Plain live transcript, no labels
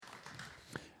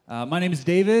My name is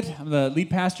David. I'm the lead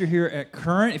pastor here at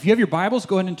Current. If you have your Bibles,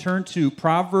 go ahead and turn to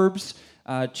Proverbs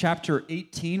chapter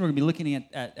 18. We're going to be looking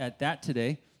at that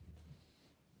today.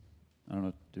 I don't know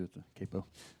what to do with the capo.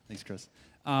 Thanks, Chris.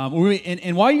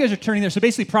 And while you guys are turning there, so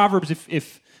basically Proverbs,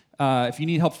 if you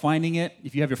need help finding it,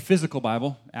 if you have your physical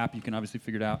Bible app, you can obviously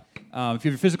figure it out. If you have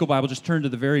your physical Bible, just turn to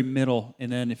the very middle, and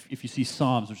then if you see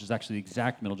Psalms, which is actually the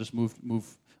exact middle, just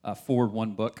move forward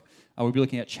one book. We'll be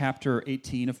looking at chapter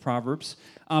 18 of Proverbs.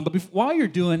 But while you're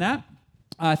doing that,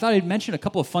 I thought I'd mention a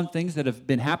couple of fun things that have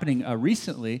been happening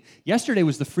recently. Yesterday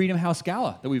was the Freedom House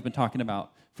Gala that we've been talking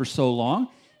about for so long.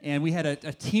 And we had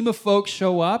a team of folks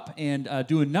show up and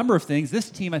do a number of things. This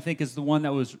team, I think, is the one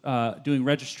that was doing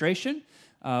registration.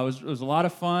 It was a lot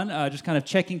of fun, just kind of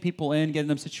checking people in, getting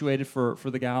them situated for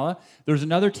the gala. There was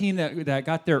another team that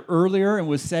got there earlier and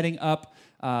was setting up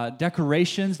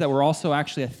decorations that were also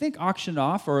actually, I think, auctioned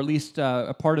off, or at least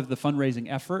a part of the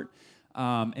fundraising effort.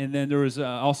 And then there was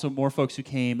also more folks who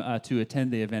came to attend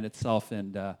the event itself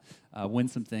and win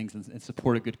some things and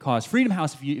support a good cause. Freedom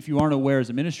House, if you aren't aware,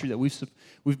 is a ministry that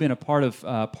we've been a part of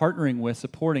partnering with,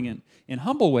 supporting in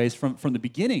humble ways from the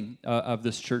beginning of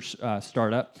this church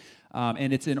startup.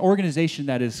 And it's an organization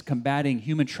that is combating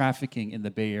human trafficking in the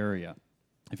Bay Area.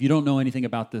 If you don't know anything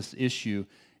about this issue,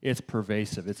 it's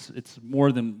pervasive. It's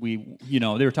more than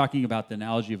they were talking about the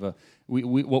analogy of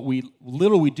what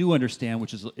we do understand,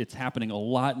 which is it's happening a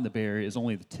lot in the Bay Area, is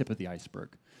only the tip of the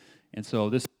iceberg. And so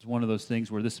this is one of those things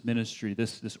where this ministry,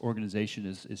 this organization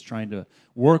is trying to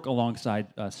work alongside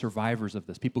survivors of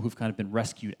this, people who've kind of been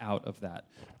rescued out of that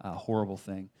horrible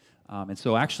thing. And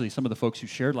so actually some of the folks who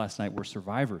shared last night were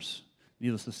survivors.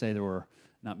 Needless to say, there were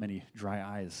not many dry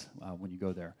eyes when you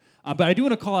go there. But I do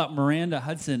want to call out Miranda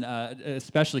Hudson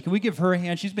especially. Can we give her a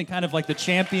hand? She's been kind of like the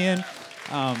champion.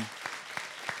 You got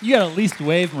to at least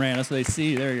wave, Miranda, so they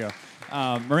see. There you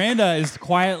go. Miranda is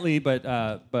quietly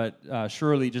but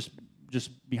surely just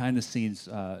behind the scenes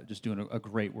just doing a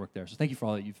great work there. So thank you for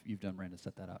all that you've done, Miranda, to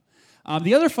set that up.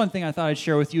 The other fun thing I thought I'd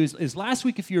share with you is last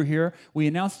week, if you were here, we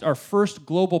announced our first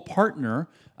global partner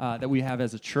that we have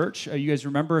as a church. You guys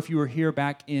remember, if you were here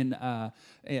back in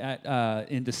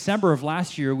December of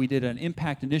last year, we did an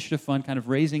Impact Initiative Fund, kind of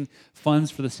raising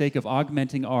funds for the sake of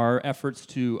augmenting our efforts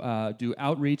to do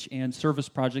outreach and service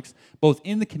projects, both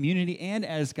in the community and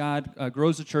as God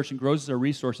grows the church and grows our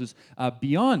resources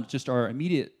beyond just our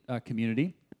immediate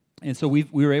community. And so we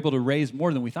were able to raise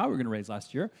more than we thought we were going to raise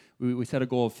last year. We set a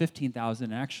goal of $15,000,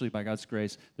 and actually, by God's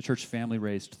grace, the church family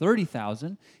raised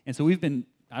 $30,000. And so we've been,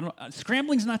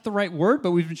 scrambling's not the right word,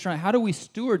 but we've been trying, how do we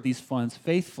steward these funds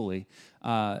faithfully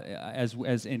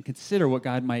and consider what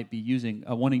God might be using,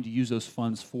 wanting to use those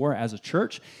funds for as a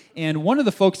church. And one of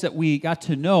the folks that we got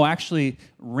to know actually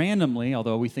randomly,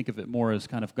 although we think of it more as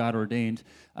kind of God-ordained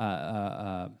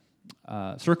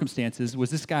circumstances, was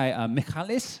this guy,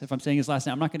 Michalis, if I'm saying his last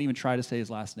name. I'm not going to even try to say his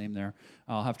last name there.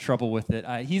 I'll have trouble with it.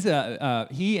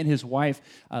 He and his wife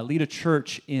lead a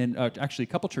church actually a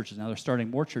couple churches now. They're starting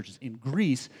more churches in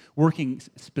Greece, working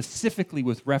specifically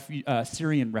with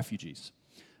Syrian refugees.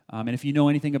 And if you know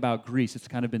anything about Greece, it's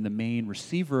kind of been the main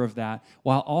receiver of that,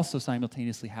 while also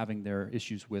simultaneously having their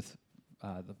issues with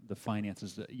the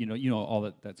finances,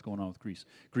 all that's going on with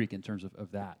Greek in terms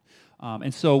of that.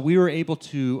 And so we were able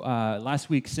to, last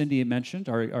week Cindy mentioned,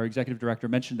 our executive director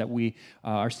mentioned that we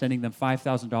are sending them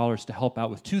 $5,000 to help out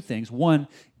with two things. One,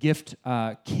 gift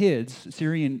kids,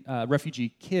 Syrian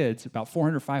refugee kids, about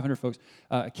 400, 500 folks,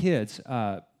 kids,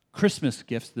 Christmas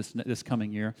gifts this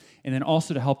coming year, and then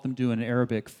also to help them do an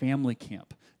Arabic family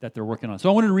camp that they're working on.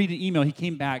 So I wanted to read an email. He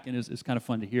came back, and it's kind of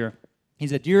fun to hear. He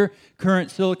said, "Dear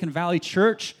Current Silicon Valley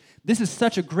Church, this is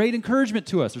such a great encouragement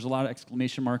to us." There's a lot of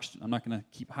exclamation marks. I'm not going to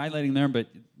keep highlighting them, but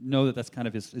know that that's kind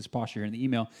of his posture here in the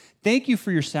email. "Thank you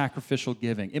for your sacrificial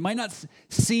giving. It might not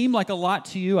seem like a lot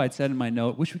to you," I'd said in my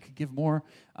note, "wish we could give more,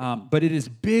 but it is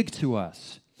big to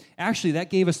us. Actually, that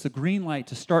gave us the green light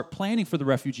to start planning for the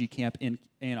refugee camp in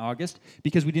August,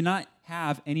 because we did not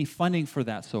have any funding for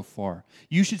that so far.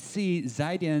 You should see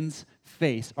Zaidan's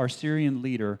face, our Syrian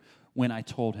leader, when I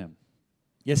told him."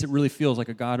 Yes, it really feels like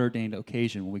a God-ordained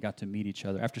occasion when we got to meet each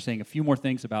other. After saying a few more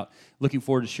things about looking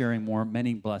forward to sharing more,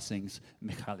 many blessings,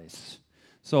 Michalis.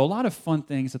 So a lot of fun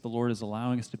things that the Lord is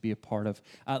allowing us to be a part of.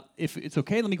 If it's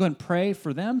okay, let me go ahead and pray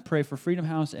for them, pray for Freedom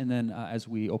House, and then as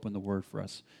we open the Word for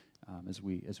us, as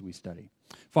we study.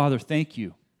 Father, thank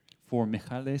you for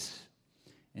Michalis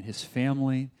and his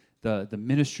family, the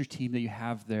ministry team that you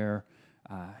have there,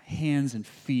 hands and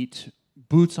feet,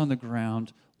 boots on the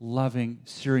ground, loving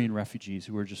Syrian refugees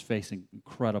who are just facing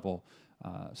incredible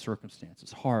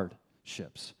circumstances,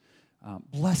 hardships.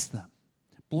 Bless them.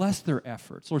 Bless their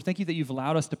efforts. Lord, thank you that you've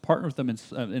allowed us to partner with them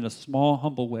in a small,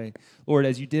 humble way. Lord,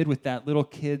 as you did with that little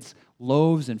kid's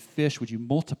loaves and fish, would you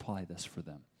multiply this for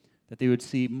them? That they would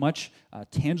see much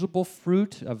tangible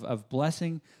fruit of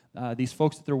blessing these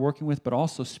folks that they're working with, but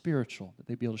also spiritual, that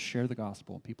they'd be able to share the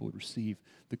gospel and people would receive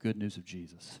the good news of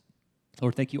Jesus.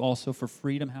 Lord, thank you also for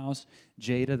Freedom House,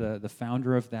 Jada, the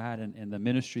founder of that, and the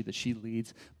ministry that she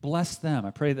leads. Bless them.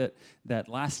 I pray that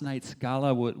last night's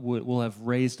gala will have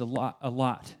raised a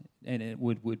lot, and it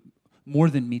would more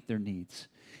than meet their needs.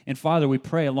 And Father, we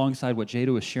pray alongside what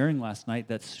Jada was sharing last night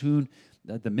that soon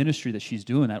the ministry that she's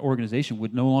doing, that organization,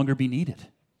 would no longer be needed.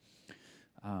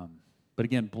 But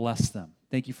again, bless them.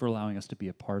 Thank you for allowing us to be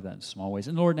a part of that in small ways.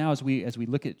 And Lord, now as we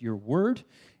look at your word,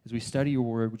 as we study your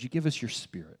word, would you give us your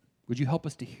spirit? Would you help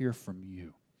us to hear from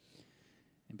you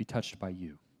and be touched by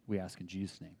you? We ask in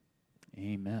Jesus' name.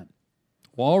 Amen.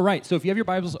 Well, all right. So if you have your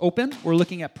Bibles open, we're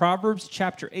looking at Proverbs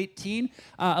chapter 18.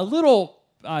 A little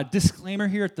disclaimer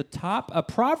here at the top.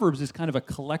 Proverbs is kind of a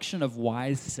collection of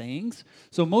wise sayings.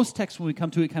 So most texts, when we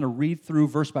come to it, kind of read through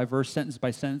verse by verse, sentence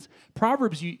by sentence.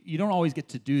 Proverbs, you don't always get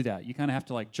to do that. You kind of have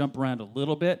to jump around a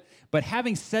little bit. But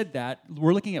having said that,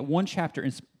 we're looking at one chapter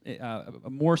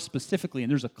more specifically, and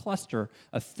there's a cluster,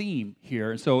 a theme here.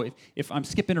 And so if I'm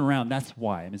skipping around, that's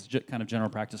why. It's just kind of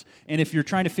general practice. And if you're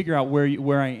trying to figure out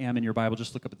where I am in your Bible,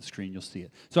 just look up at the screen, you'll see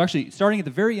it. So actually, starting at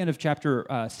the very end of chapter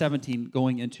 17,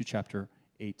 going into chapter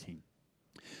 18.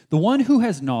 The one who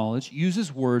has knowledge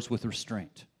uses words with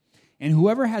restraint, and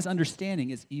whoever has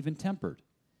understanding is even-tempered.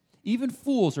 Even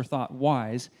fools are thought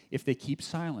wise if they keep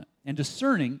silent, and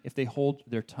discerning if they hold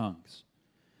their tongues.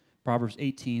 Proverbs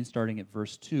 18, starting at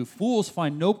verse 2. Fools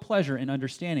find no pleasure in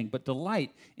understanding, but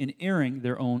delight in airing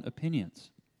their own opinions.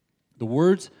 The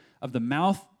words of the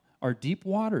mouth are deep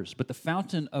waters, but the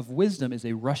fountain of wisdom is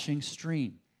a rushing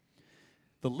stream.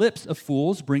 The lips of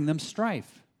fools bring them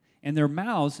strife, and their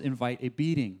mouths invite a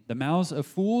beating. The mouths of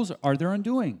fools are their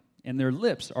undoing, and their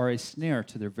lips are a snare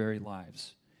to their very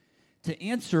lives. To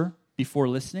answer before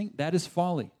listening, that is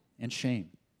folly and shame.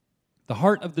 The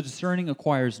heart of the discerning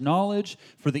acquires knowledge,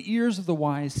 for the ears of the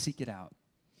wise seek it out.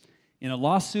 In a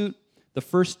lawsuit, the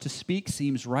first to speak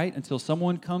seems right until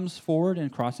someone comes forward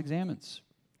and cross-examines.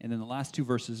 And then the last two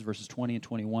verses 20 and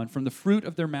 21, from the fruit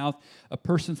of their mouth, a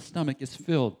person's stomach is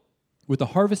filled. With the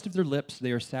harvest of their lips,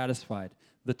 they are satisfied.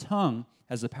 The tongue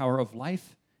has the power of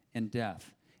life and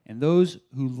death, and those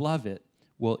who love it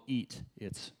will eat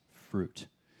its fruit.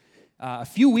 A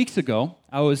few weeks ago,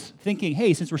 I was thinking,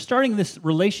 hey, since we're starting this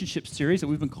relationship series that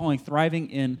we've been calling Thriving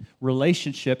in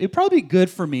Relationship, it'd probably be good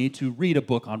for me to read a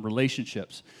book on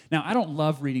relationships. Now, I don't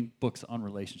love reading books on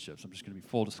relationships. I'm just going to be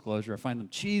full disclosure. I find them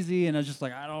cheesy, and I was just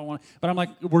I don't want to. But I'm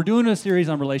like, we're doing a series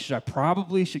on relationships. I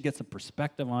probably should get some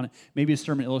perspective on it, maybe a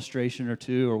sermon illustration or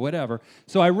two or whatever.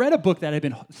 So I read a book that I've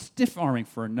been stiff-arming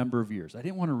for a number of years. I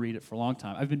didn't want to read it for a long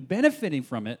time. I've been benefiting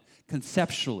from it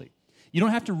conceptually. You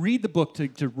don't have to read the book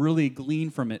to really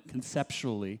glean from it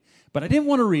conceptually, but I didn't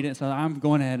want to read it, so I'm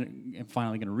going ahead and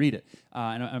finally going to read it.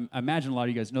 And I imagine a lot of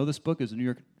you guys know this book. It's a New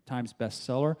York Times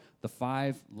bestseller, The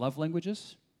 5 Love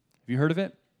Languages. Have you heard of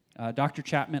it? Dr.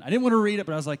 Chapman. I didn't want to read it,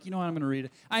 but I was like, you know what, I'm going to read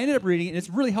it. I ended up reading it, and it's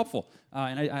really helpful,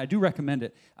 and I do recommend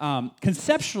it.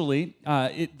 Conceptually,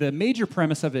 the major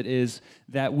premise of it is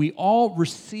that we all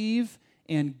receive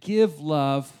and give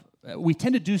love. We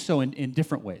tend to do so in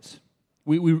different ways.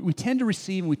 We tend to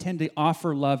receive and we tend to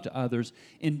offer love to others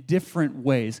in different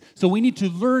ways. So we need to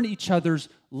learn each other's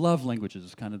love languages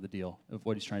is kind of the deal of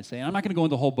what he's trying to say. And I'm not going to go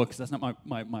into the whole book because that's not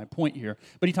my point here.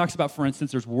 But he talks about, for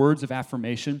instance, there's words of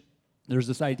affirmation. There's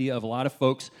this idea of a lot of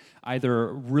folks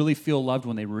either really feel loved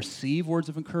when they receive words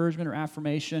of encouragement or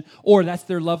affirmation, or that's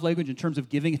their love language in terms of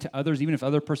giving it to others. Even if the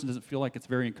other person doesn't feel like it's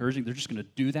very encouraging, they're just going to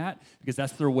do that because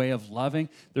that's their way of loving.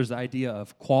 There's the idea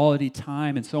of quality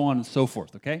time and so on and so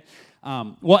forth, okay?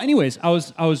 Well, anyways, I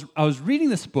was reading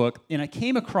this book, and I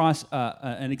came across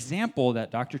an example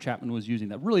that Dr. Chapman was using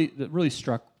that really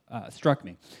struck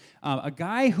me. A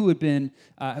guy who had been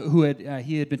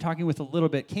talking with a little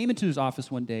bit came into his office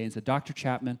one day and said, "Dr.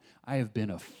 Chapman, I have been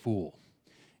a fool."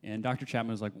 And Dr.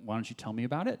 Chapman was like, "Why don't you tell me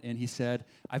about it?" And he said,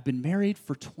 "I've been married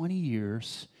for 20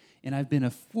 years, and I've been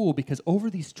a fool because over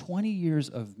these 20 years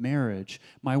of marriage,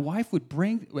 my wife would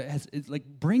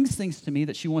brings things to me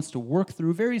that she wants to work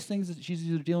through, various things that she's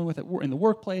either dealing with in the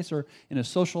workplace or in a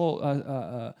social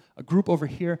a group over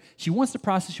here. She wants to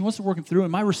process, she wants to work them through,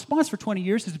 and my response for 20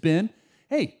 years has been,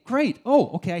 'Hey, great. Oh,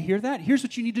 okay, I hear that. Here's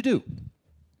what you need to do.'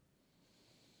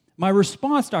 My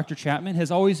response, Dr. Chapman,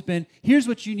 has always been, 'Here's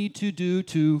what you need to do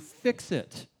to fix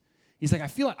it.'" He's like, "I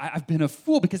feel like I've been a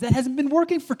fool because that hasn't been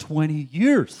working for 20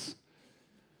 years.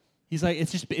 He's like,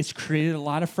 it's created a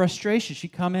lot of frustration.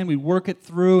 She'd come in, we'd work it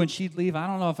through, and she'd leave. I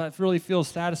don't know if that really feels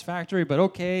satisfactory, but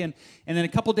okay. And then a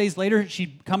couple days later,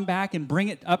 she'd come back and bring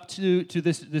it up to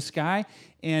this guy,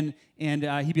 and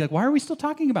he'd be like, why are we still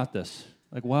talking about this?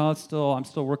 Like, well, I'm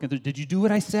still working through. Did you do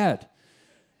what I said?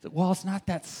 Well, it's not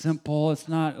that simple. It's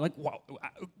not like, well,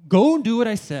 go do what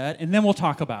I said, and then we'll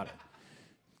talk about it.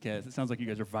 Okay, it sounds like you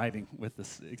guys are vibing with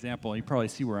this example. You probably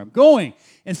see where I'm going.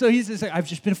 And so he's just like, I've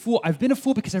just been a fool. I've been a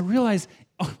fool because I realized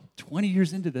 20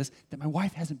 years into this that my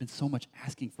wife hasn't been so much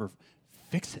asking for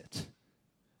fix it,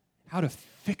 how to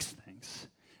fix things.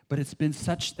 But it's been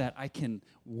such that I can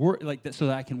work like that, so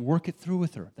that I can work it through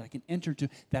with her, that I can enter to,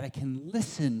 that I can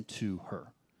listen to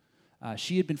her.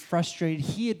 She had been frustrated.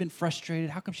 He had been frustrated.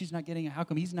 How come she's not getting it? How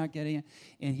come he's not getting it?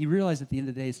 And he realized at the end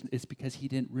of the day, it's because he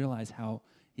didn't realize how.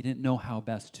 He didn't know how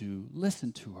best to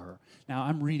listen to her. Now,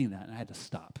 I'm reading that, and I had to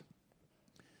stop.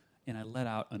 And I let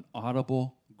out an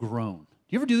audible groan. Do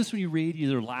you ever do this when you read? You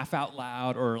either laugh out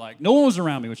loud or like, no one was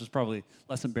around me, which is probably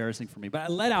less embarrassing for me. But I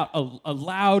let out a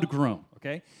loud groan,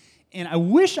 okay? And I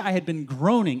wish I had been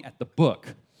groaning at the book.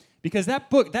 Because that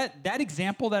book, that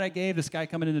example that I gave, this guy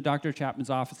coming into Dr. Chapman's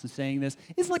office and saying this,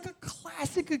 is like a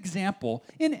classic example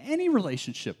in any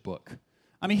relationship book.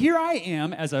 I mean, here I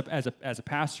am as a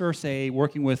pastor, say,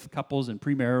 working with couples in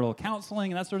premarital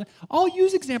counseling and that sort of thing. I'll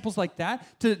use examples like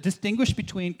that to distinguish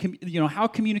between, how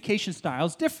communication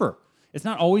styles differ. It's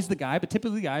not always the guy, but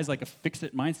typically the guy is like a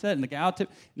fix-it mindset, and the gal,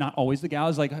 not always the gal,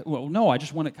 is like, well, no,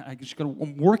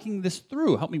 I'm working this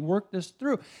through. Help me work this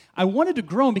through. I wanted to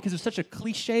groan because it's such a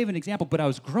cliche of an example, but I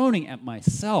was groaning at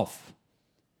myself.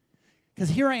 Because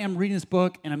here I am reading this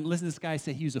book, and I'm listening to this guy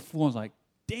say he was a fool. I was like,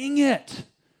 dang it.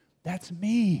 That's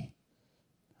me.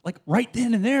 Like right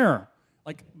then and there.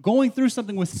 Like going through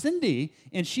something with Cindy,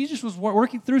 and she just was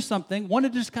working through something,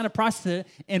 wanted to just kind of process it,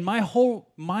 and my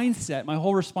whole mindset, my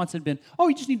whole response had been, oh,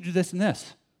 you just need to do this and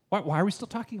this. Why are we still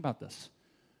talking about this?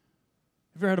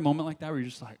 Have you ever had a moment like that where you're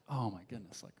just like, oh my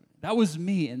goodness, like that was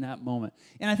me in that moment.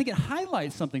 And I think it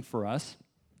highlights something for us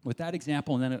with that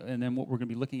example, and then what we're going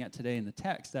to be looking at today in the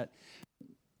text, that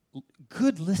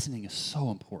good listening is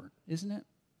so important, isn't it?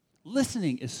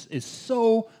 Listening is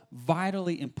so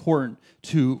vitally important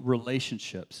to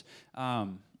relationships.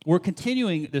 We're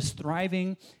continuing this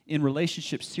Thriving in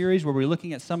Relationships series where we're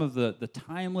looking at some of the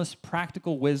timeless,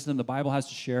 practical wisdom the Bible has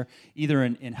to share, either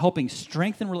in helping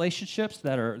strengthen relationships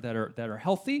that are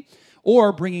healthy,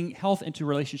 or bringing health into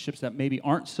relationships that maybe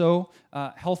aren't so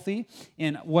healthy.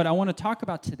 And what I want to talk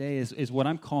about today is what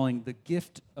I'm calling the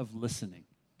gift of listening.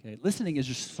 Okay, listening is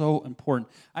just so important.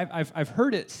 I've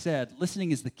heard it said, listening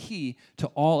is the key to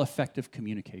all effective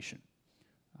communication.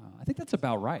 I think that's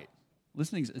about right.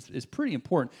 Listening is pretty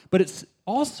important, but it's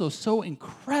also so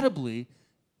incredibly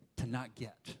to not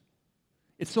get.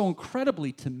 It's so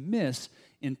incredibly to miss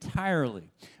entirely.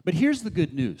 But here's the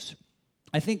good news.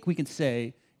 I think we can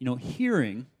say,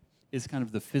 hearing is kind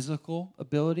of the physical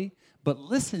ability, but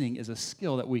listening is a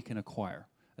skill that we can acquire,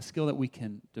 a skill that we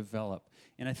can develop.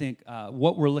 And I think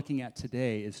what we're looking at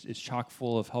today is chock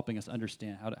full of helping us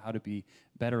understand how to be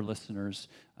better listeners.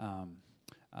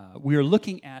 We are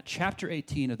looking at chapter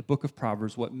 18 of the book of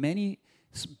Proverbs, what many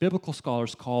biblical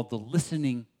scholars call the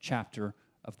listening chapter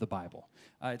of the Bible.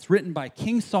 It's written by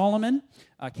King Solomon.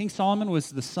 King Solomon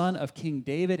was the son of King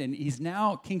David, and he's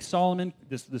now King Solomon,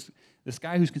 this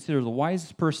guy who's considered the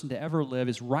wisest person to ever live,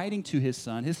 is writing to his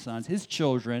sons, his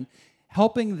children,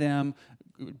 helping them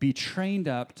be trained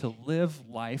up to live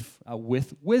life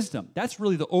with wisdom. That's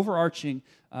really the overarching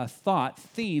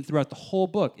theme throughout the whole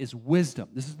book is wisdom.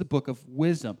 This is the book of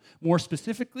wisdom. More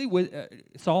specifically,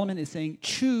 Solomon is saying,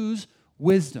 choose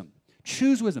wisdom.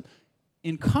 Choose wisdom.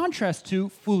 In contrast to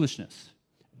foolishness.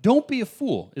 Don't be a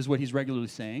fool, is what he's regularly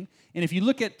saying. And if you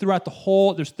look at throughout the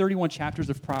whole, there's 31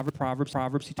 chapters of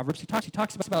Proverbs. He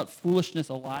talks about foolishness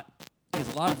a lot.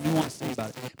 There's a lot of nuance to say about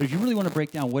it. But if you really want to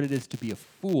break down what it is to be a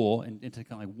fool and into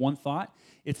kind of like one thought,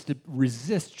 it's to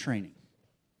resist training.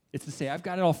 It's to say, I've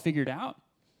got it all figured out.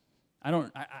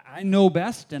 I know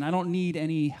best, and I don't need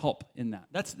any help in that.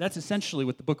 That's essentially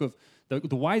what the book of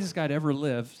the wisest guy to ever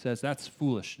live says. That's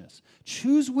foolishness.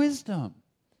 Choose wisdom.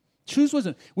 Choose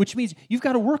wisdom, which means you've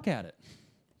got to work at it.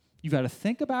 You've got to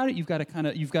think about it. You've got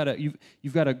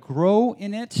to grow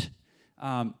in it.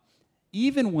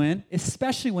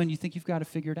 Especially when you think you've got it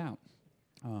figured out.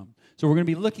 So we're going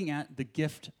to be looking at the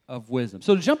gift of wisdom.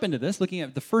 So to jump into this, looking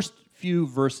at the first few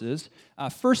verses,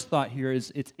 first thought here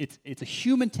is it's a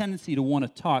human tendency to want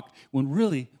to talk when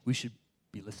really we should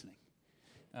be listening.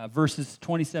 Verses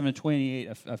 27 and 28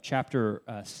 of chapter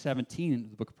 17 in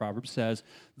the book of Proverbs says,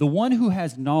 "The one who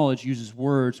has knowledge uses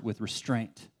words with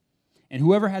restraint, and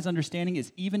whoever has understanding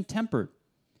is even-tempered.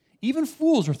 Even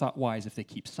fools are thought wise if they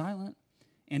keep silent,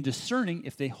 and discerning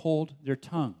if they hold their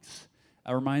tongues.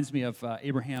 That reminds me of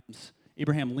Abraham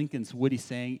Lincoln's witty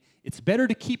saying, "It's better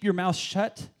to keep your mouth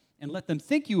shut and let them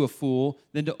think you a fool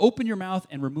than to open your mouth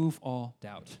and remove all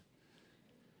doubt."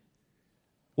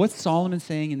 What's Solomon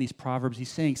saying in these Proverbs? He's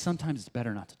saying sometimes it's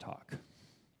better not to talk.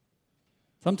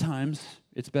 Sometimes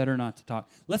it's better not to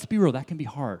talk. Let's be real, that can be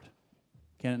hard,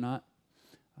 can it not?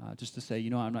 Just to say,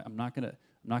 I'm not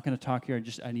going to talk here.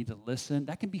 I need to listen.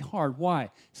 That can be hard.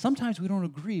 Why? Sometimes we don't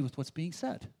agree with what's being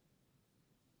said.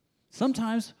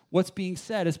 Sometimes what's being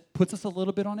said puts us a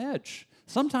little bit on edge.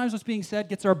 Sometimes what's being said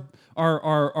gets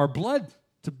our blood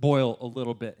to boil a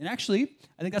little bit. And actually,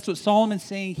 I think that's what Solomon's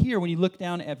saying here when you look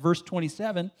down at verse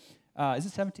 27. Is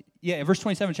it 17? Yeah, verse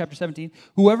 27, chapter 17.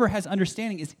 Whoever has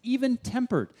understanding is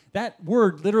even-tempered. That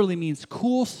word literally means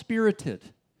cool-spirited.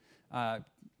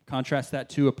 Contrast that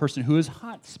to a person who is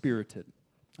hot-spirited.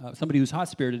 Somebody who's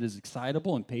hot-spirited is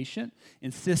excitable and patient,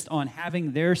 insists on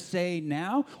having their say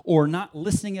now, or not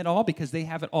listening at all because they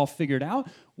have it all figured out,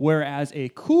 whereas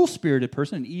a cool-spirited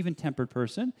person, an even-tempered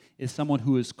person, is someone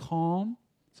who is calm,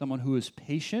 someone who is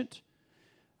patient.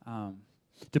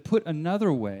 To put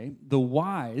another way, the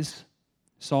wise,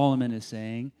 Solomon is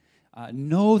saying,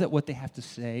 know that what they have to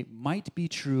say might be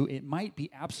true, it might be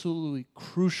absolutely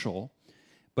crucial,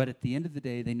 but at the end of the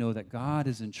day, they know that God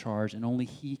is in charge and only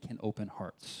He can open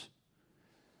hearts.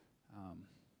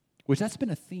 Which that's been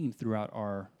a theme throughout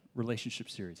our relationship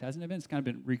series, hasn't it been? It's kind of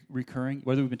been recurring,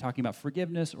 whether we've been talking about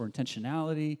forgiveness or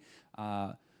intentionality,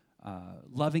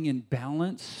 loving in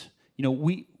balance.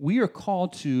 We are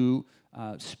called to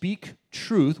speak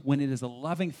truth when it is a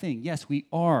loving thing. Yes, we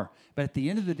are. But at the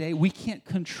end of the day, we can't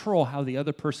control how the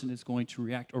other person is going to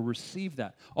react or receive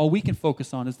that. All we can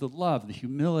focus on is the love, the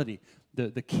humility,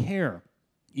 the care,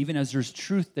 even as there's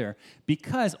truth there.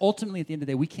 Because ultimately, at the end of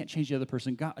the day, we can't change the other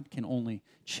person. God can only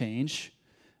change.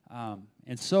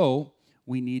 And so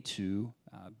we need to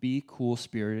be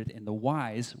cool-spirited, and the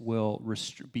wise will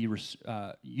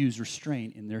use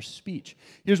restraint in their speech.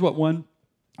 Here's what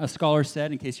a scholar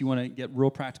said, in case you want to get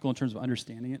real practical in terms of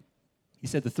understanding it. He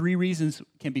said the three reasons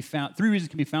can be found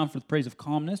for the praise of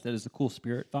calmness. That is the cool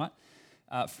spirit thought.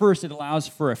 First, it allows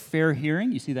for a fair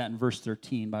hearing. You see that in verse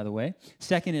 13, by the way.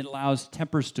 Second, it allows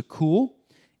tempers to cool.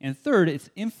 And third, its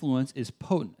influence is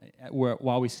potent.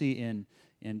 While we see in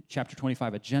chapter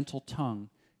 25, a gentle tongue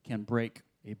can break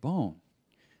a bone.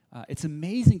 It's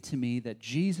amazing to me that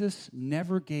Jesus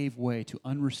never gave way to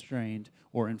unrestrained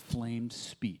or inflamed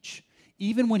speech.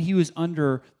 Even when he was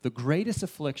under the greatest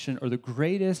affliction or the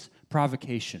greatest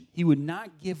provocation, he would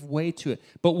not give way to it.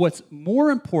 But what's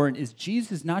more important is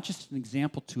Jesus is not just an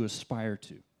example to aspire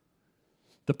to.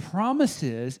 The promise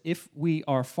is, if we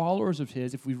are followers of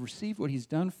his, if we've received what he's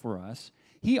done for us,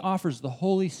 he offers the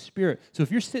Holy Spirit. So if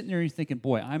you're sitting there and you're thinking,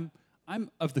 boy, I'm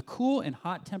of the cool and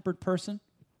hot-tempered person,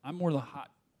 I'm more the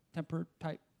hot-tempered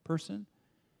type person,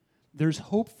 there's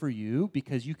hope for you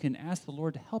because you can ask the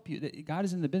Lord to help you. God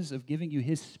is in the business of giving you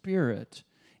his Spirit,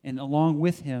 and along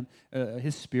with him,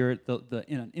 his Spirit, the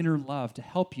inner love to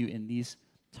help you in these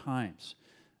times.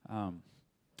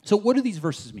 So what do these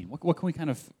verses mean? What can we kind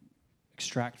of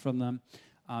extract from them?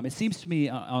 It seems to me,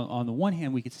 on the one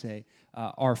hand, we could say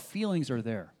our feelings are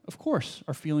there. Of course,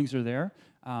 our feelings are there.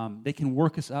 They can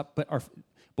work us up, but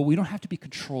we don't have to be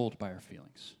controlled by our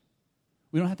feelings.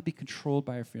 We don't have to be controlled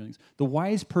by our feelings. The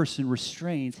wise person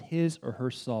restrains his or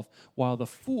herself, while the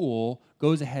fool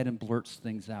goes ahead and blurts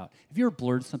things out. Have you ever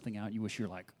blurted something out and you wish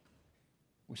I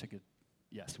could?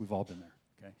 Yes, we've all been there.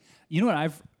 Okay. You know what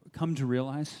I've come to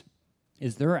realize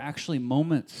is there are actually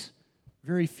moments,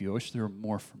 very few. I wish there were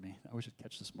more for me. I wish I'd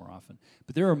catch this more often.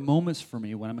 But there are moments for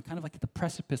me when I'm kind of like at the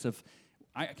precipice of,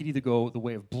 I could either go the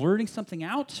way of blurting something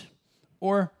out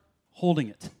or holding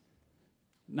it,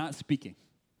 not speaking.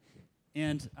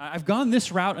 And I've gone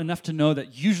this route enough to know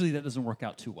that usually that doesn't work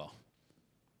out too well.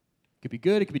 It could be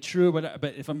good, it could be true, but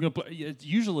if I'm going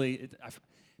to,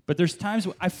 but there's times,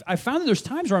 I found that there's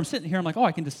times where I'm sitting here, I'm like,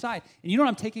 I can decide. And you know what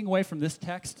I'm taking away from this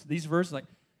text, these verses? Like,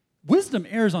 wisdom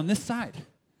errs on this side.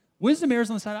 Wisdom errs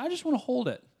on the side, I just want to hold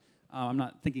it. I'm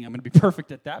not thinking I'm going to be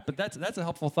perfect at that, but that's a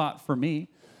helpful thought for me.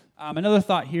 Another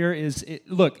thought here is,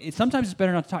 sometimes it's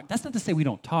better not to talk. That's not to say we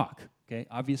don't talk. Okay,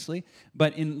 obviously.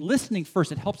 But in listening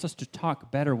first, it helps us to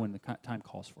talk better when the time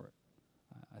calls for it.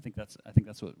 I think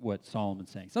that's what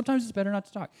Solomon's saying. Sometimes it's better not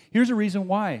to talk. Here's a reason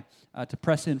why, to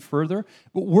press in further.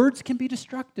 But words can be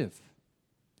destructive.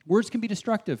 Words can be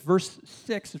destructive. Verse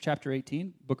 6 of chapter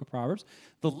 18, book of Proverbs,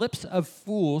 the lips of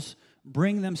fools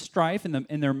bring them strife,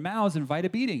 and their mouths invite a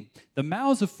beating. The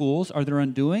mouths of fools are their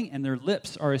undoing, and their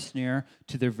lips are a snare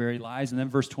to their very lives. And then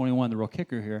verse 21, the real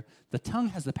kicker here, the tongue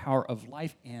has the power of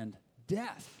life and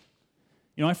death.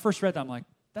 You know, when I first read that, I'm like,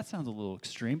 that sounds a little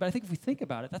extreme, but I think if we think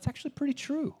about it, that's actually pretty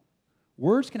true.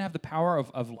 Words can have the power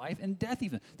of life and death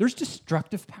even. There's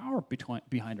destructive power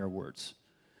behind our words.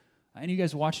 Any of you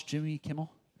guys watch Jimmy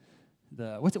Kimmel?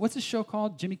 What's his show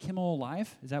called? Jimmy Kimmel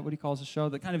Live? Is that what he calls the show?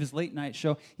 The kind of his late night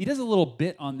show. He does a little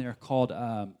bit on there called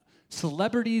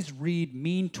Celebrities Read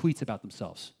Mean Tweets About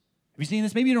Themselves. Have you seen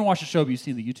this? Maybe you don't watch the show, but you've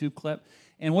seen the YouTube clip.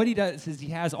 And what he does is he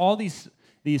has all these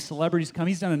celebrities come.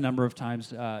 He's done a number of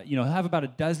times. He'll have about a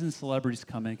dozen celebrities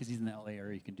come in because he's in the LA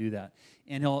area. You can do that.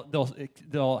 And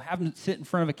they'll have them sit in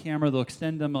front of a camera. They'll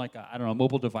extend them like a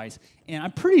mobile device. And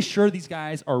I'm pretty sure these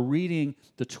guys are reading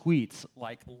the tweets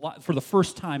for the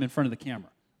first time in front of the camera,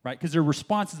 right? Because their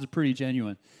responses are pretty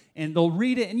genuine. And they'll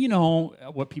read it, and you know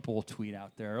what people will tweet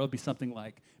out there. It'll be something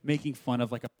like making fun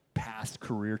of like a past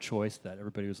career choice that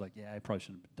everybody was like, yeah, I probably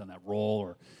shouldn't have done that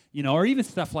role, or even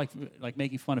stuff like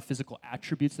making fun of physical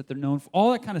attributes that they're known for.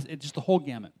 All that kind of, just the whole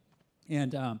gamut.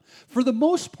 And for the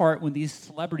most part, when these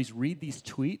celebrities read these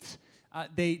tweets,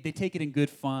 they take it in good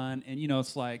fun, and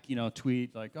it's like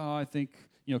tweet like, oh, I think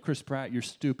Chris Pratt, you're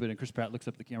stupid, and Chris Pratt looks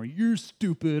up at the camera, you're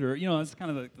stupid, or it's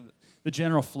kind of the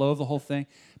general flow of the whole thing.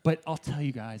 But I'll tell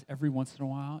you guys, every once in a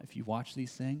while, if you watch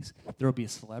these things, there will be a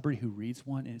celebrity who reads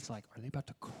one, and it's like, are they about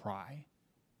to cry?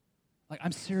 Like,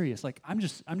 I'm serious. Like, I'm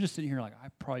just sitting here like, I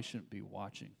probably shouldn't be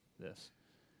watching this.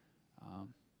 And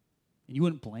you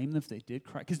wouldn't blame them if they did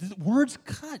cry, because the words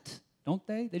cut, don't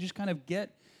they? They just kind of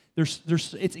get.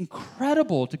 It's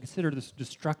incredible to consider this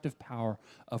destructive power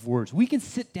of words. We can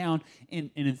sit down and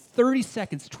in 30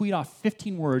 seconds tweet off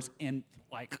 15 words and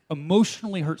like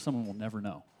emotionally hurt someone we'll never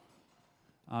know.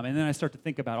 And then I start to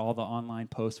think about all the online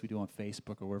posts we do on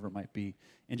Facebook or wherever it might be,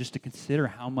 and just to consider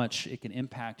how much it can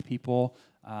impact people,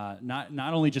 not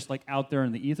only just like out there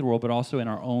in the ether world, but also in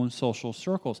our own social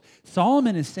circles.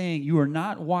 Solomon is saying you are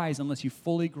not wise unless you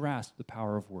fully grasp the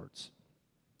power of words.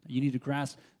 You need to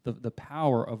grasp the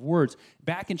power of words.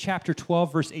 Back in chapter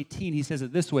 12, verse 18, he says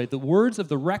it this way: the words of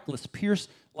the reckless pierce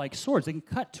like swords. They can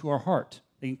cut to our heart.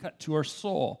 They can cut to our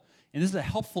soul. And this is a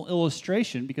helpful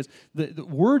illustration because the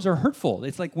words are hurtful.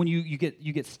 It's like when you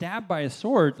get stabbed by a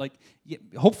sword, like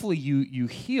hopefully you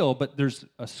heal, but there's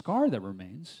a scar that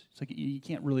remains. It's like you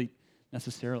can't really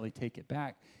necessarily take it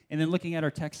back. And then looking at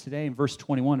our text today in verse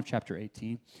 21 of chapter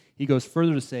 18, he goes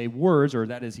further to say words, or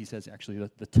that is, he says actually,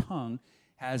 the tongue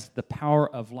has the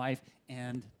power of life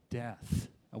and death.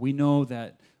 We know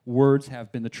that words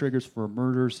have been the triggers for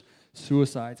murders,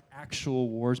 suicides, actual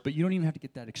wars, but you don't even have to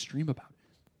get that extreme about it.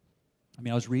 I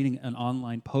mean, I was reading an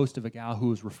online post of a gal who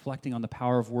was reflecting on the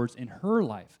power of words in her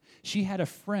life. She had a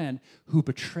friend who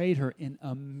betrayed her in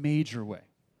a major way,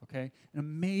 okay? In a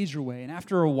major way. And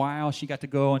after a while, she got to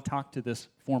go and talk to this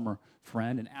former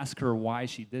friend and ask her why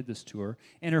she did this to her.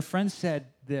 And her friend said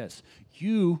this: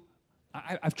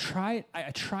 I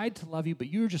tried to love you, but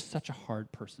you're just such a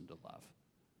hard person to love.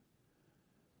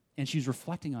 And she's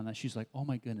reflecting on that. She's like, oh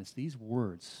my goodness, these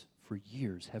words for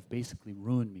years have basically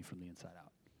ruined me from the inside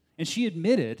out. And she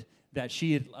admitted that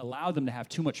she had allowed them to have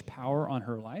too much power on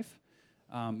her life,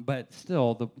 but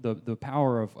still, the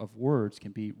power of words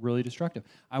can be really destructive.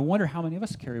 I wonder how many of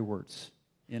us carry words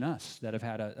in us that have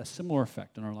had a similar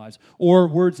effect in our lives, or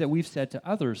words that we've said to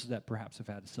others that perhaps have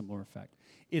had a similar effect.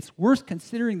 It's worth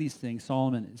considering these things,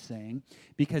 Solomon is saying,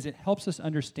 because it helps us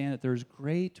understand that there's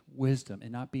great wisdom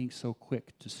in not being so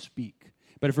quick to speak.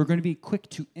 But if we're going to be quick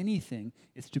to anything,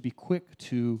 it's to be quick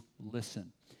to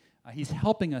listen. He's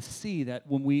helping us see that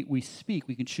when we speak,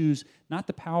 we can choose not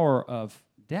the power of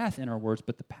death in our words,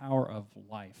 but the power of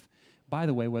life. By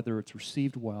the way, whether it's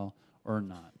received well or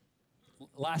not.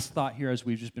 Last thought here, as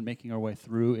we've just been making our way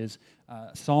through, is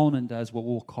Solomon does what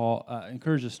we'll call,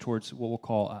 encourages us towards what we'll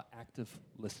call active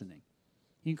listening.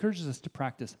 He encourages us to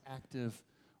practice active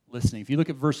listening. If you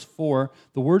look at verse 4,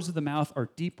 the words of the mouth are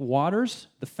deep waters.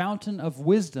 The fountain of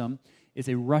wisdom is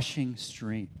a rushing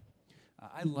stream.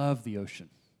 I love the ocean.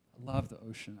 I love the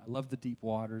ocean. I love the deep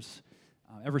waters.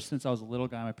 Ever since I was a little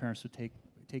guy, my parents would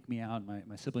take me out,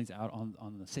 my siblings out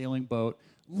on the sailing boat.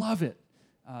 Love it.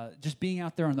 Just being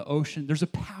out there on the ocean, there's a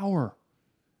power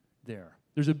there.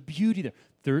 There's a beauty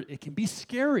there. It can be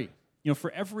scary.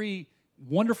 For every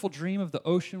wonderful dream of the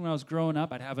ocean when I was growing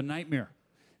up, I'd have a nightmare.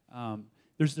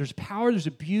 There's power, there's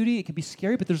a beauty. It can be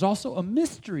scary, but there's also a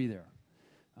mystery there.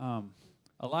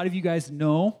 A lot of you guys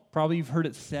know, probably you've heard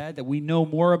it said, that we know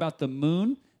more about the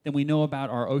moon than we know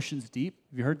about our oceans deep.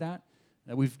 Have you heard that?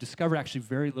 That we've discovered actually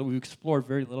very little. We've explored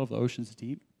very little of the oceans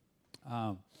deep.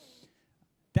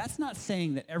 that's not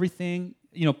saying that everything,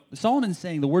 Solomon's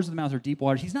saying the words of the mouth are deep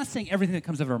waters. He's not saying everything that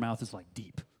comes out of our mouth is like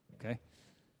deep, okay?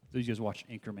 Those of you guys watch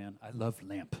Anchorman, I love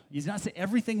Lamp. He's not saying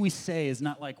everything we say is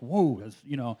not like, whoa,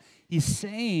 He's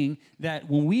saying that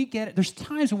when we get it, there's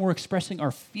times when we're expressing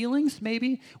our feelings,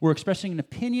 maybe, we're expressing an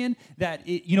opinion that,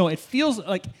 it feels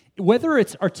like whether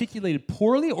it's articulated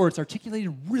poorly or it's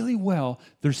articulated really well,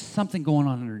 there's something going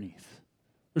on underneath.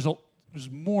 There's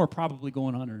more probably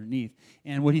going on underneath.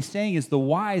 And what he's saying is the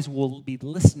wise will be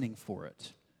listening for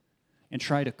it and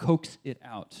try to coax it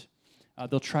out.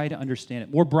 They'll try to understand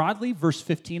it. More broadly, verse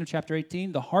 15 of chapter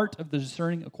 18, the heart of the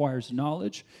discerning acquires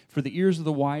knowledge, for the ears of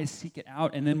the wise seek it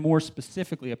out. And then more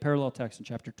specifically, a parallel text in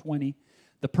chapter 20,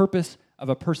 the purpose of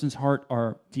a person's heart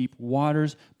are deep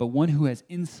waters, but one who has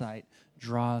insight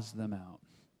draws them out.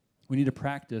 We need to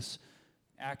practice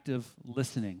active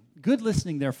listening. Good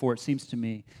listening, therefore, it seems to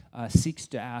me, seeks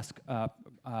to ask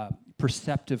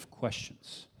perceptive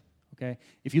questions. Okay?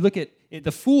 If you look at it,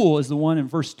 the fool is the one in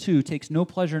verse 2, takes no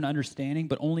pleasure in understanding,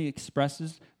 but only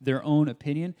expresses their own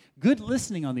opinion. Good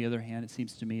listening, on the other hand, it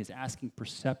seems to me, is asking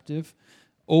perceptive,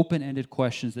 open-ended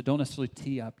questions that don't necessarily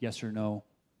tee up yes or no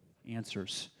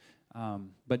answers,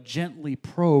 but gently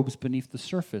probes beneath the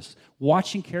surface,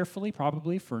 watching carefully,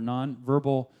 probably, for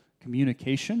nonverbal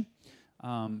communication,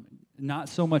 not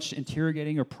so much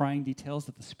interrogating or prying details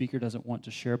that the speaker doesn't want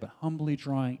to share, but humbly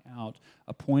drawing out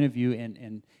a point of view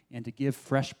and to give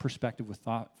fresh perspective with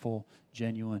thoughtful,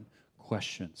 genuine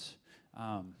questions.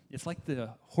 It's like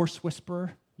the horse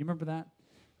whisperer. You remember that?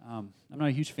 I'm not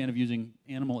a huge fan of using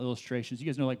animal illustrations. You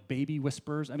guys know, like, baby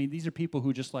whisperers? I mean, these are people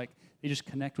who just, they just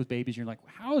connect with babies. You're like,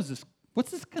 how is this?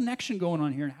 What's this connection going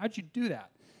on here, and how'd you do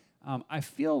that? I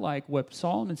feel like what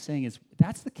Solomon's saying is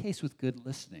that's the case with good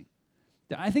listening.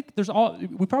 I think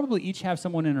we probably each have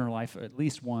someone in our life, at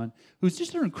least one, who's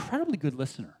just an incredibly good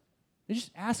listener. They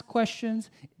just ask questions.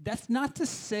 That's not to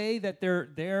say that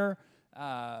they're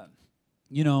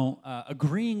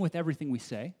agreeing with everything we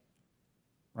say,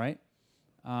 right?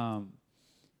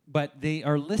 But they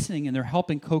are listening, and they're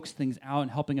helping coax things out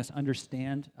and helping us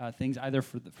understand things, either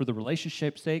for the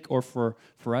relationship's sake or for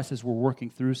us as we're working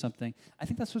through something. I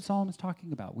think that's what Solomon's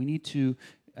talking about. We need to.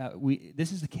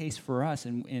 This is the case for us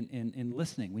in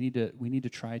listening. We need to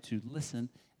try to listen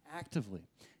actively.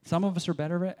 Some of us are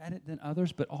better at it than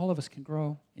others, but all of us can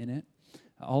grow in it.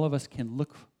 All of us can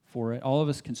look for it. All of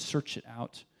us can search it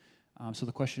out. So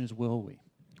the question is, will we?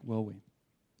 Will we?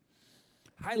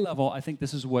 High level, I think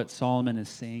this is what Solomon is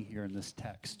saying here in this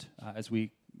text as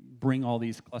we bring all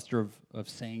these cluster of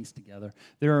sayings together.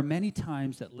 There are many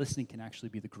times that listening can actually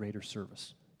be the greater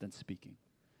service than speaking.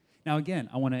 Now, again,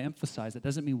 I want to emphasize that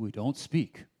doesn't mean we don't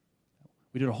speak.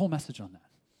 We did a whole message on that,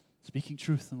 speaking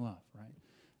truth and love,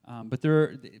 right?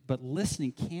 But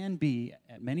listening can be,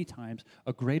 at many times,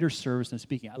 a greater service than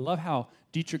speaking. I love how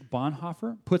Dietrich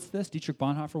Bonhoeffer puts this. Dietrich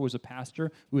Bonhoeffer was a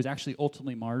pastor who was actually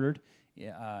ultimately martyred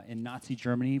in Nazi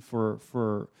Germany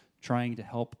for trying to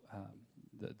help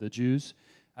the Jews.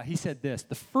 He said this: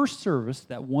 the first service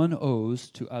that one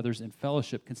owes to others in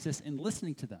fellowship consists in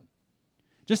listening to them.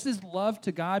 Just as love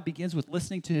to God begins with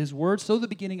listening to his word, so the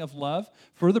beginning of love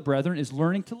for the brethren is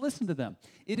learning to listen to them.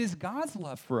 It is God's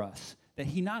love for us that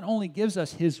he not only gives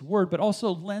us his word, but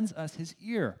also lends us his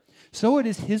ear. So it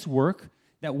is his work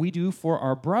that we do for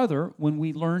our brother when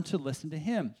we learn to listen to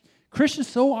him. Christians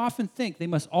so often think they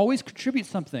must always contribute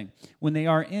something when they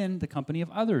are in the company of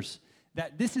others,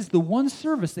 that this is the one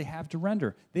service they have to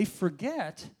render. They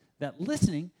forget that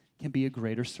listening can be a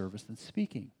greater service than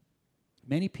speaking.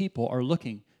 Many people are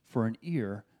looking for an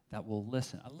ear that will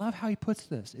listen. I love how he puts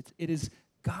this. It is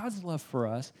God's love for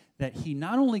us that he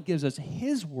not only gives us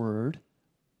his word,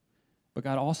 but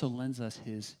God also lends us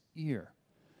his ear.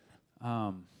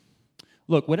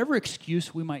 Look, whatever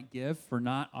excuse we might give for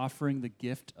not offering the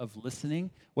gift of listening,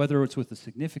 whether it's with a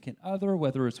significant other,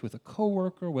 whether it's with a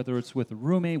coworker, whether it's with a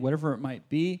roommate, whatever it might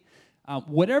be,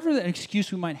 whatever the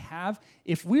excuse we might have,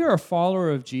 if we are a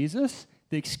follower of Jesus,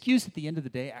 the excuse at the end of the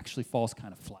day actually falls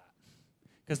kind of flat.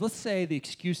 Because let's say the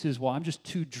excuse is, well, I'm just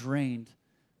too drained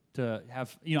to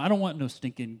have, I don't want no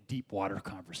stinking deep water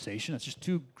conversation. It's just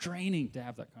too draining to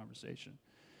have that conversation.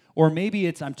 Or maybe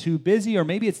it's I'm too busy, or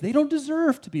maybe it's they don't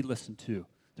deserve to be listened to.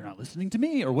 They're not listening to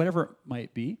me, or whatever it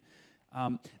might be.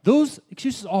 Those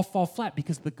excuses all fall flat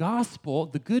because the gospel,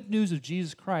 the good news of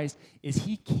Jesus Christ, is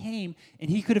he came and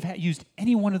he could have used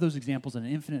any one of those examples in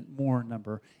an infinite more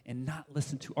number and not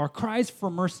listened to our cries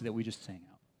for mercy that we just sang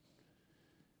out.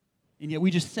 And yet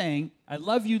we just sang, I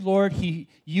love you, Lord.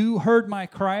 You heard my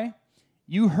cry.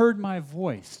 You heard my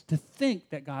voice. To think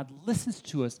that God listens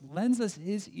to us, lends us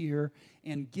his ear,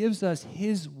 and gives us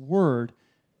his word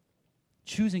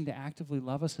choosing to actively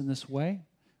love us in this way,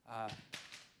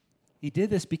 he did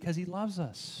this because he loves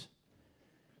us.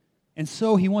 And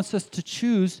so he wants us to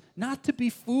choose not to be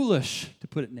foolish, to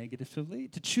put it negatively,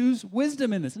 to choose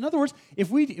wisdom in this. In other words,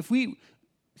 if we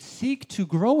seek to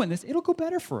grow in this, it'll go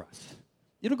better for us.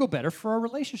 It'll go better for our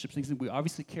relationships, things that we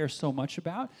obviously care so much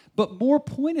about. But more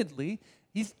pointedly,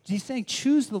 he's saying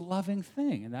choose the loving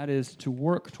thing, and that is to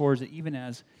work towards it even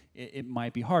as it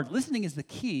might be hard. Listening is the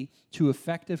key to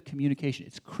effective communication.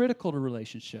 It's critical to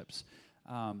relationships.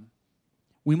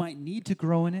 We might need to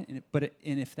grow in it, but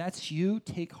if that's you,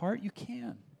 take heart, you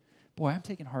can. Boy, I'm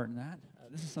taking heart in that.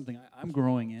 This is something I'm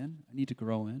growing in. I need to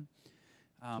grow in.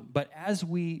 But as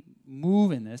we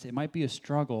move in this, it might be a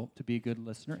struggle to be a good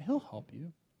listener. He'll help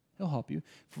you. He'll help you.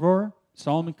 For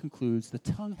Solomon concludes, the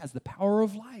tongue has the power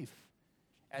of life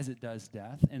as it does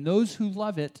death, and those who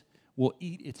love it will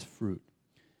eat its fruit.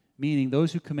 Meaning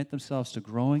those who commit themselves to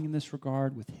growing in this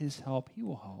regard, with his help, he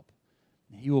will help.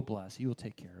 And he will bless. He will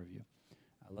take care of you.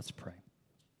 Let's pray.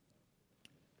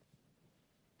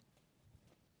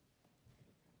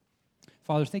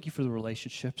 Father, thank you for the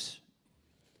relationships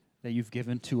that you've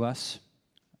given to us,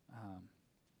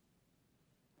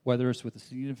 whether it's with a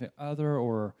significant other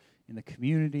or in the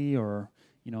community or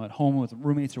at home with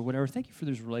roommates or whatever. Thank you for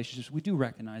those relationships. We do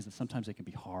recognize that sometimes they can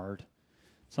be hard.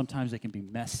 Sometimes they can be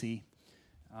messy.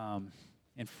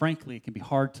 And frankly, it can be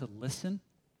hard to listen.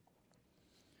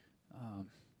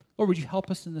 Lord, would you help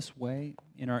us in this way,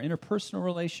 in our interpersonal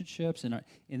relationships,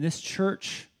 in this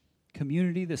church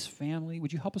community, this family?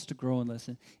 Would you help us to grow and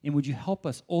listen? And would you help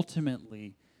us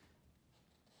ultimately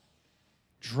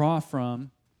draw from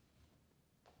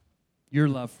your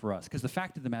love for us? Because the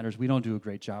fact of the matter is we don't do a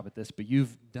great job at this, but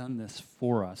you've done this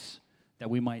for us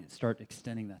that we might start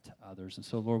extending that to others. And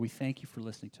so, Lord, we thank you for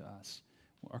listening to us.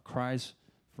 Our cries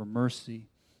for mercy,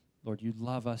 Lord, you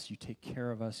love us, you take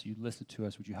care of us, you listen to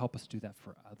us. Would you help us do that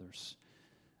for others?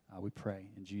 We pray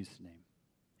in Jesus' name.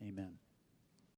 Amen.